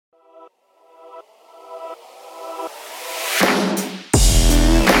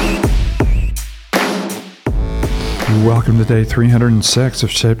Welcome to day 306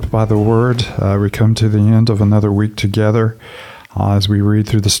 of Shaped by the Word. We come to the end of another week together as we read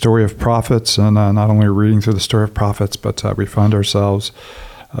through the story of prophets, and not only reading through the story of prophets, but we find ourselves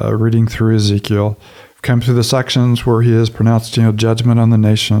reading through Ezekiel. We've come through the sections where he has pronounced judgment on the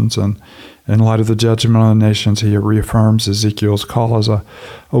nations, and in light of the judgment on the nations, he reaffirms Ezekiel's call as a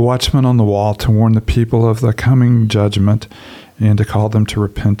watchman on the wall to warn the people of the coming judgment and to call them to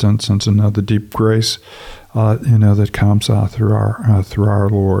repentance and to know the deep grace that comes through our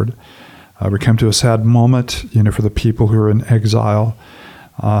Lord. We come to a sad moment, for the people who are in exile.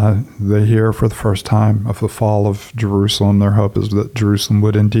 They hear for the first time of the fall of Jerusalem. Their hope is that Jerusalem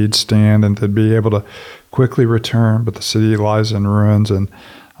would indeed stand and they'd be able to quickly return, but the city lies in ruins, and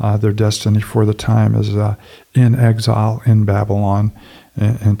their destiny for the time is in exile in Babylon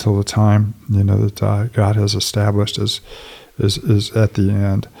until the time that God has established is at the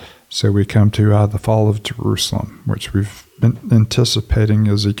end. So we come to the fall of Jerusalem, which we've been anticipating,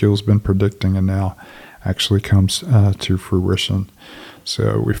 Ezekiel's been predicting, and now actually comes to fruition.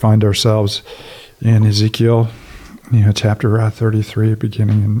 So we find ourselves in Ezekiel, chapter 33,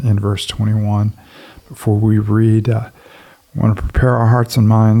 beginning in verse 21. Before we read, I want to prepare our hearts and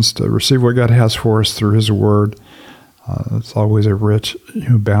minds to receive what God has for us through His Word. It's always a rich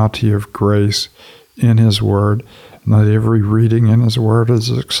bounty of grace in His Word. Not every reading in His Word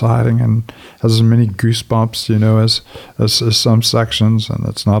is exciting and has as many goosebumps, as some sections, and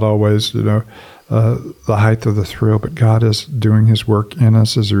it's not always, the height of the thrill. But God is doing His work in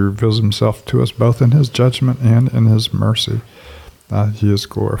us as He reveals Himself to us, both in His judgment and in His mercy. He is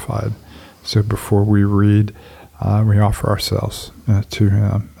glorified. So before we read, we offer ourselves to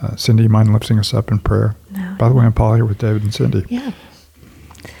Him. Cindy, you mind lifting us up in prayer? No. By the way, I'm Paul here with David and Cindy. Yeah.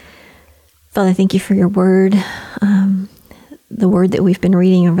 Father, thank you for your word. The word that we've been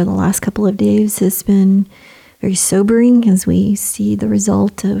reading over the last couple of days has been very sobering as we see the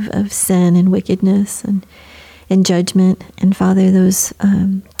result of sin and wickedness and judgment. And Father, those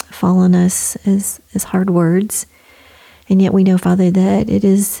fall on us as hard words. And yet we know, Father, that it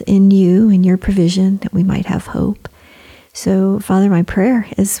is in you and your provision that we might have hope. So, Father, my prayer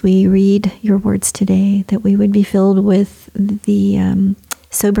as we read your words today, that we would be filled with the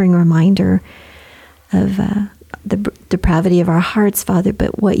sobering reminder of the depravity of our hearts, Father,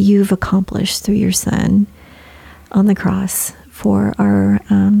 but what you've accomplished through your Son on the cross for our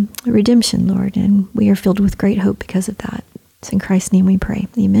redemption, Lord. And we are filled with great hope because of that. It's in Christ's name we pray.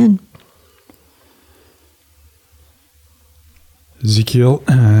 Amen. Ezekiel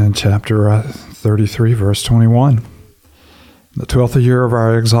chapter 33, verse 21. The 12th year of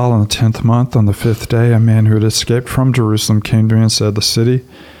our exile, in the 10th month, on the 5th day, a man who had escaped from Jerusalem came to me and said, "The city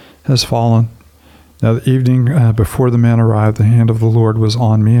has fallen." Now the evening before the man arrived, the hand of the Lord was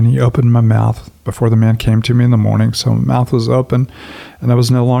on me, and he opened my mouth before the man came to me in the morning. So my mouth was open, and I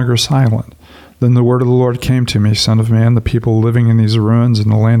was no longer silent. Then the word of the Lord came to me, "Son of man, the people living in these ruins in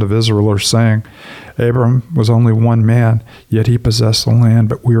the land of Israel are saying, Abram was only one man, yet he possessed the land,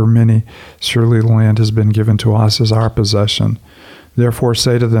 but we are many. Surely the land has been given to us as our possession. Therefore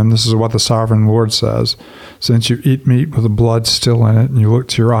say to them, this is what the sovereign Lord says. Since you eat meat with the blood still in it, and you look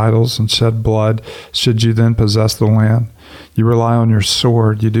to your idols and shed blood, should you then possess the land? You rely on your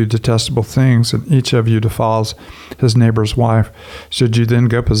sword, you do detestable things, and each of you defiles his neighbor's wife. Should you then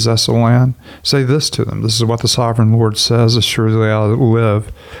go possess the land? Say this to them, this is what the sovereign Lord says, as surely I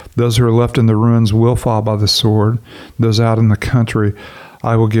live. Those who are left in the ruins will fall by the sword. Those out in the country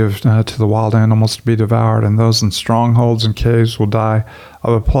I will give to the wild animals to be devoured, and those in strongholds and caves will die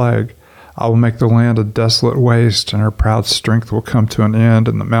of a plague. I will make the land a desolate waste, and her proud strength will come to an end,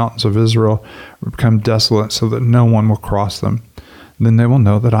 and the mountains of Israel will become desolate so that no one will cross them. Then they will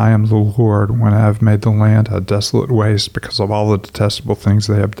know that I am the Lord when I have made the land a desolate waste because of all the detestable things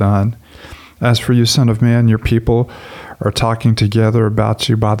they have done. As for you, son of man, your people are talking together about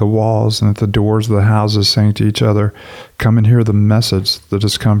you by the walls and at the doors of the houses, saying to each other, come and hear the message that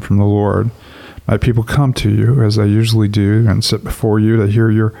has come from the Lord. My people come to you, as they usually do, and sit before you to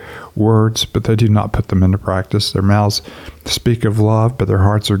hear your words, but they do not put them into practice. Their mouths speak of love, but their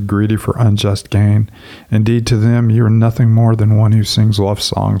hearts are greedy for unjust gain. Indeed, to them you are nothing more than one who sings love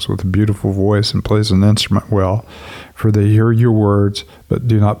songs with a beautiful voice and plays an instrument well, for they hear your words, but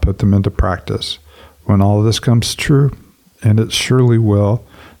do not put them into practice. When all this comes true, and it surely will,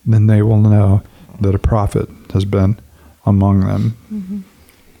 then they will know that a prophet has been among them. Mm-hmm.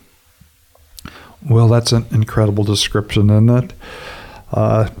 Well, that's an incredible description, isn't it?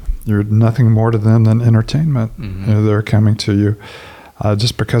 You're nothing more to them than entertainment. Mm-hmm. They're coming to you.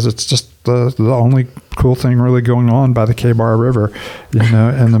 just because it's just the only cool thing really going on by the Kebar River,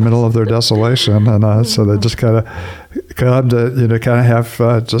 in the middle of their desolation. And so they just kind of come to, kind of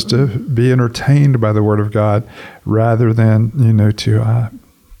have just to be entertained by the Word of God rather than,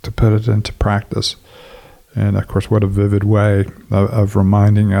 to put it into practice. And of course, what a vivid way of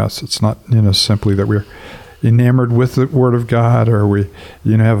reminding us. It's not, simply that we're enamored with the Word of God, or we,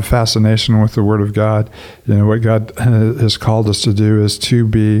 have a fascination with the Word of God. What God has called us to do is to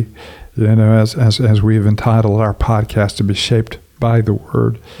be, as we've entitled our podcast, to be shaped by the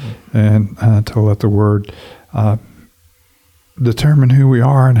Word, and to let the Word determine who we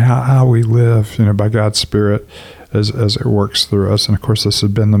are and how we live, by God's Spirit as it works through us. And of course, this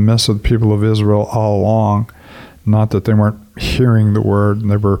had been the miss of the people of Israel all along. Not that they weren't hearing the Word,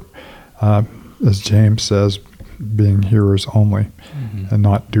 and they were, as James says, being hearers only, and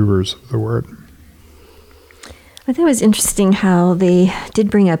not doers of the Word. I thought it was interesting how they did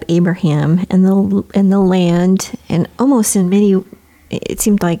bring up Abraham and the land, and almost in many, it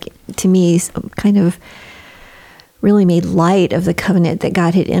seemed like to me, kind of really made light of the covenant that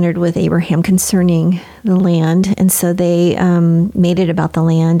God had entered with Abraham concerning the land. And so they made it about the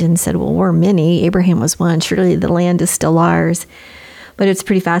land and said, well, we're many. Abraham was one. Surely the land is still ours. But it's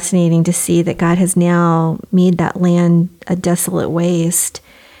pretty fascinating to see that God has now made that land a desolate waste,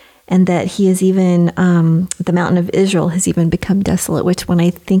 and that he has even, the mountain of Israel has even become desolate, which when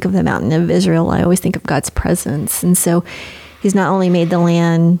I think of the mountain of Israel, I always think of God's presence. And so he's not only made the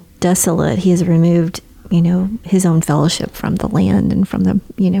land desolate, he has removed his own fellowship from the land and from the,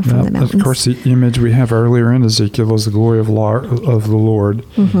 from the mountains. Of course, the image we have earlier in Ezekiel is the glory of the Lord,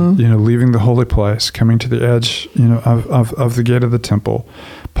 leaving the holy place, coming to the edge, of the gate of the temple,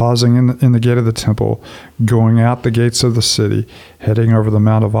 pausing in the gate of the temple, going out the gates of the city, heading over the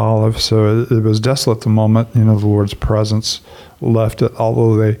Mount of Olives. So it was desolate the moment, the Lord's presence left it,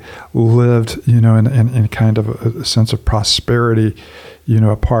 although they lived, in kind of a sense of prosperity,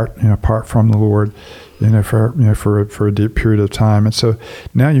 apart from the Lord, for a deep period of time. And so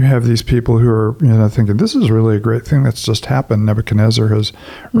now you have these people who are, thinking, this is really a great thing that's just happened. Nebuchadnezzar has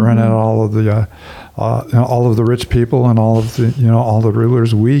run out all of the rich people and all of the, all the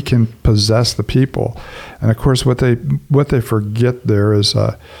rulers. We can possess the people. And of course, what they forget there is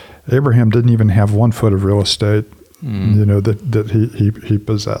Abraham didn't even have 1 foot of real estate, that he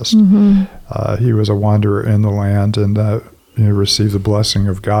possessed. He was a wanderer in the land, and received the blessing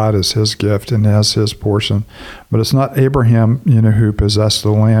of God as his gift and as his portion. But it's not Abraham, who possessed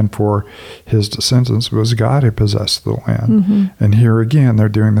the land for his descendants. It was God who possessed the land. And here again, they're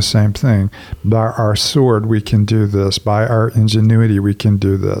doing the same thing. By our sword, we can do this. By our ingenuity, we can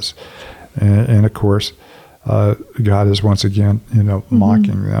do this. And of course, God is once again,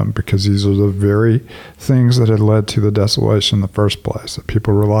 mocking them, because these are the very things that had led to the desolation in the first place, that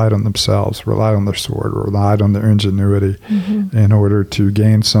people relied on themselves, relied on their sword, relied on their ingenuity in order to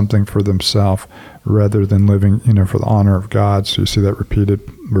gain something for themselves rather than living, for the honor of God. So you see that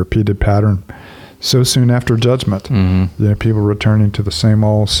repeated pattern. So soon after judgment, people returning to the same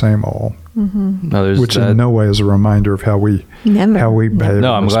old. Which in no way is a reminder of how we behave.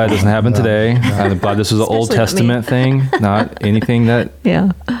 No, I'm glad it doesn't happen today. I'm glad this is an Old Testament thing, not anything that.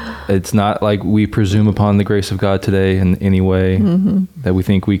 Yeah. It's not like we presume upon the grace of God today in any way, that we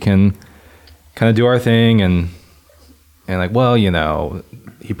think we can kind of do our thing and like, well,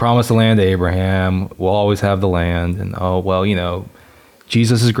 he promised the land to Abraham. We'll always have the land, and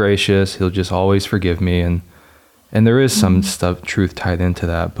Jesus is gracious. He'll just always forgive me, and there is some truth tied into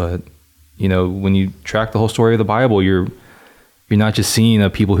that, but. When you track the whole story of the Bible, you're not just seeing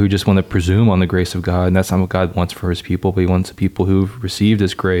people who just want to presume on the grace of God, and that's not what God wants for his people, but he wants people who've received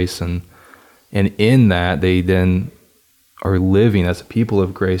his grace, and in that they then are living as a people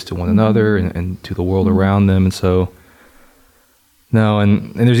of grace to one another and to the world around them. And so,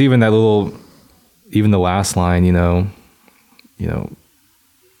 and there's even that even the last line,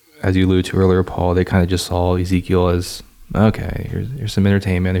 as you alluded to earlier, Paul, they kind of just saw Ezekiel as, okay, here's some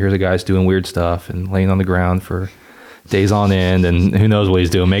entertainment. Here's a guy's doing weird stuff and laying on the ground for days on end, and who knows what he's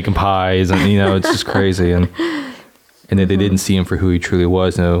doing, making pies, and it's just crazy. And that they didn't see him for who he truly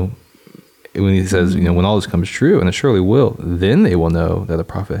was. When he says, when all this comes true, and it surely will, then they will know that a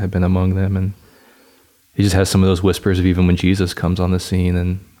prophet had been among them. And he just has some of those whispers of even when Jesus comes on the scene,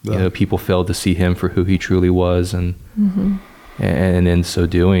 and people failed to see him for who he truly was, and in so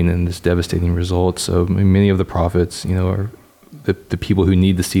doing, and this devastating result. So many of the prophets, are the people who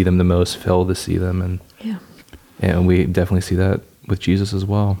need to see them the most fail to see them, and we definitely see that with Jesus as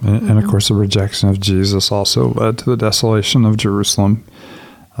well. And of course, the rejection of Jesus also led to the desolation of Jerusalem.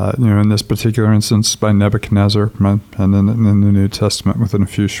 In this particular instance by Nebuchadnezzar, and then in the New Testament within a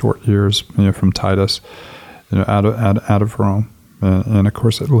few short years, from Titus, out of Rome. And of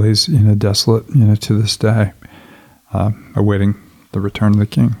course it lays, desolate, to this day, awaiting the return of the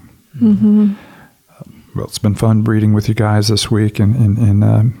King. Mm-hmm. Well, it's been fun reading with you guys this week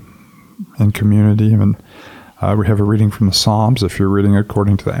in community, and we have a reading from the Psalms. If you're reading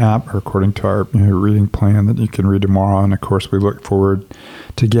according to the app or according to our reading plan that you can read tomorrow, and of course we look forward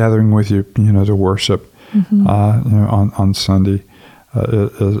to gathering with you, to worship, Mm-hmm. On Sunday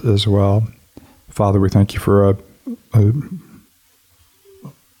as well. Father, we thank you for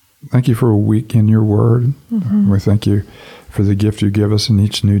a week in your Word. Mm-hmm. We thank you for the gift you give us in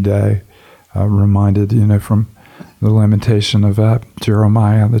each new day. Reminded, from the lamentation of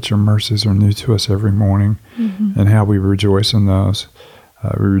Jeremiah, that your mercies are new to us every morning, Mm-hmm. and how we rejoice in those.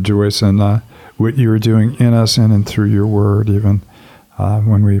 We rejoice in what you are doing in us and through your Word, even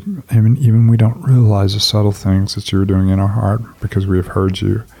when we don't realize the subtle things that you're doing in our heart, because we have heard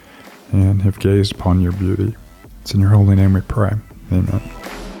you and have gazed upon your beauty. It's in your holy name we pray. Amen.